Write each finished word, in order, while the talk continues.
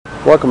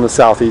Welcome to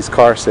Southeast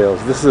Car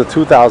Sales. This is a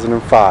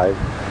 2005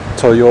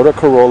 Toyota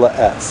Corolla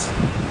S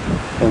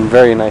in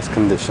very nice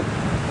condition.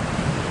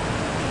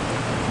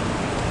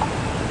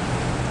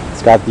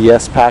 It's got the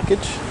S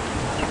package.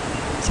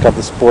 It's got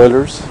the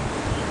spoilers,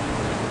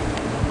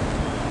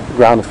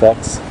 ground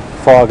effects,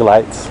 fog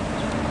lights.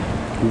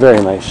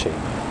 Very nice shape.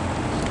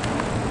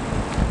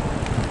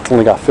 It's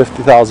only got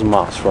 50,000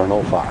 miles for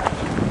an 05.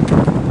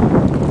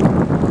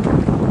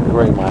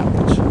 Great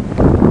mileage.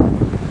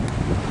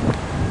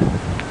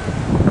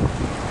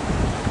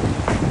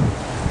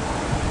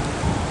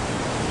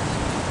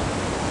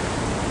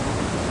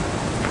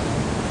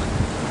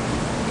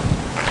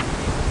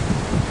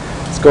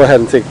 Go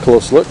ahead and take a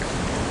close look.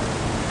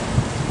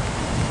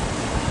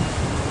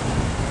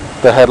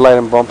 The headlight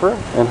and bumper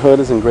and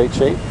hood is in great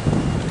shape.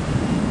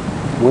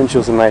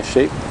 Windshield's in nice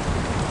shape.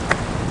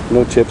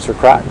 No chips or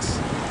cracks.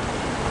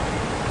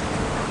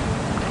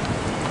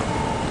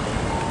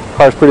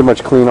 Car's pretty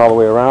much clean all the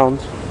way around,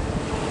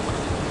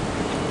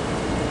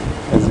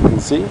 as you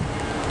can see.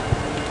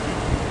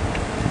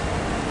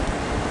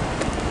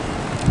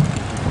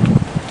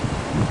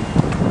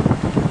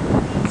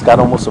 It's got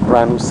almost a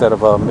brand new set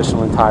of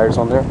Michelin tires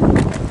on there.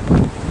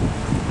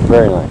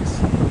 Very nice.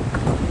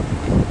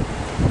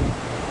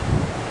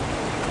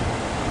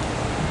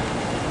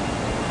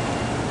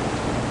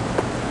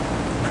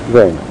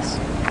 Very nice.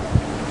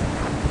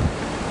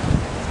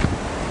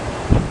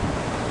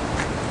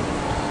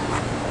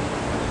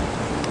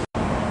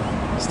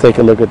 Let's take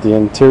a look at the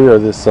interior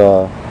of this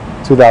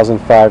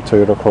 2005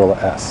 Toyota Corolla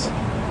S.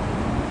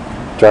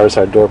 Driver's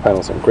side door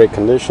panels in great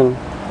condition.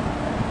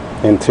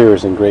 Interior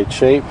is in great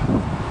shape.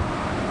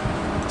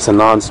 It's a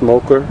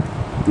non-smoker,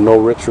 no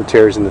rips or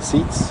tears in the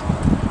seats,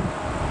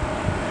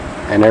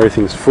 and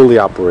everything's fully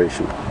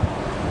operational.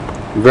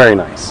 Very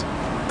nice.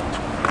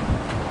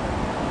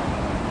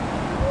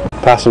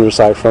 Passenger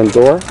side front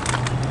door,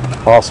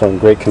 also in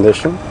great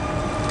condition.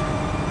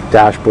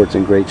 Dashboard's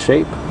in great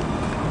shape.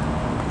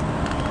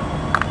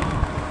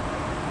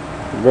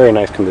 Very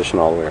nice condition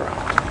all the way around.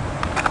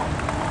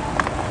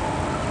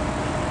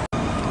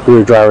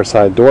 Rear driver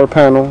side door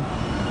panel.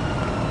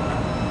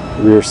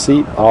 Rear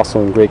seat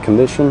also in great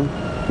condition,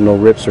 no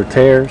rips or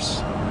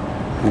tears,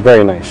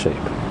 very nice shape.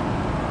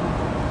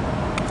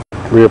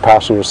 Rear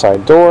passenger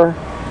side door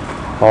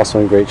also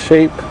in great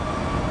shape.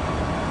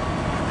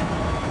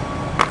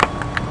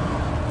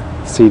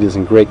 Seat is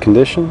in great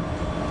condition.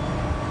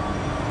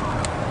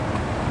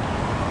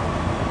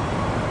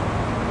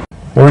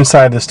 We're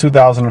inside this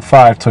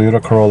 2005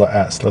 Toyota Corolla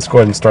S. Let's go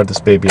ahead and start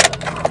this baby up.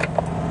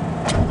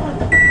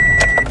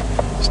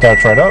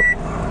 Starts right up,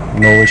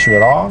 no issue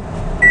at all.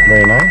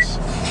 Very nice.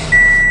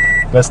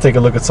 Let's take a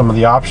look at some of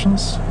the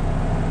options.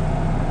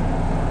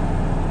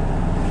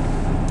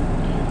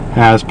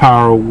 Has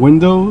power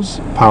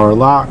windows, power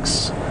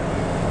locks,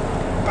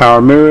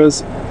 power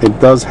mirrors. It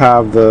does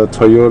have the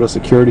Toyota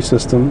security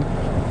system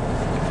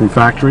from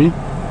factory.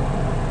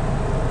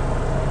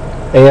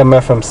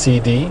 AM/FM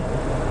CD,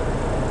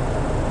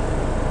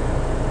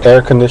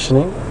 air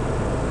conditioning,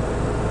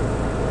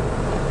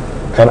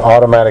 and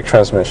automatic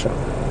transmission.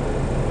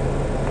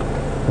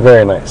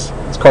 Very nice.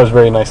 This car is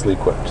very nicely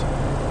equipped.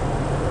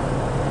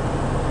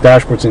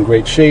 Dashboard's in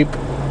great shape.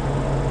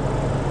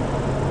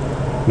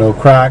 No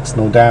cracks,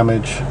 no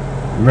damage.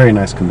 Very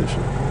nice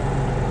condition.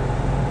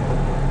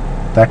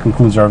 That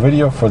concludes our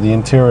video for the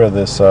interior of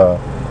this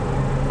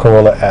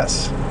Corolla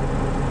S.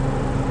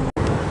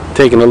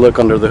 Taking a look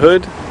under the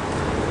hood.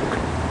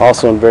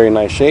 Also in very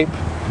nice shape.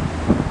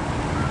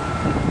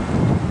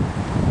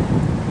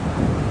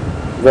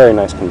 Very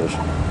nice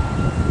condition.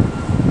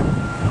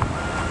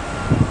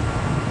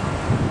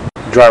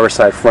 Driver's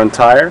side front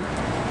tire,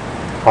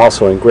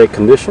 also in great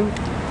condition.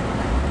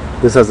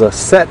 This has a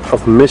set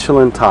of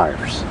Michelin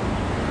tires,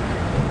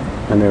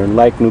 and they're in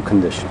like new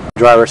condition.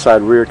 Driver's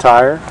side rear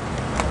tire,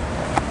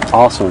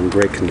 also in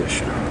great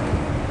condition.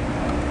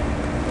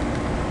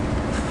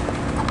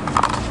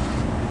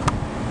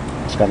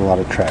 It's got a lot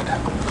of tread.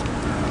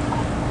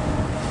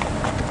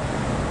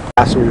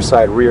 Passenger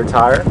side rear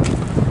tire,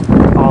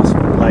 also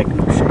in like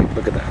new shape.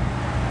 Look at that,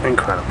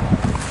 incredible.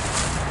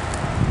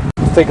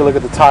 Let's take a look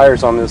at the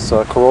tires on this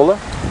Corolla.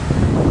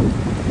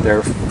 There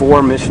are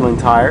 4 Michelin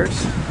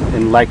tires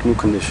in like new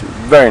condition.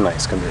 Very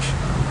nice condition.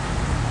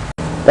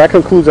 That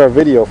concludes our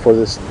video for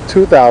this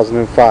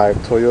 2005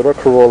 Toyota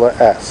Corolla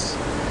S.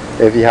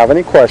 If you have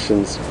any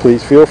questions,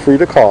 please feel free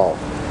to call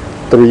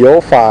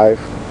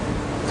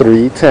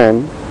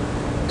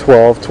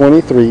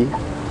 305-310-1223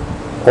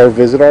 or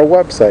visit our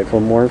website for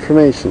more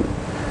information,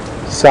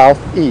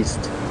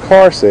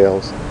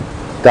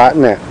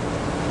 southeastcarsales.net.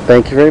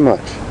 Thank you very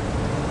much.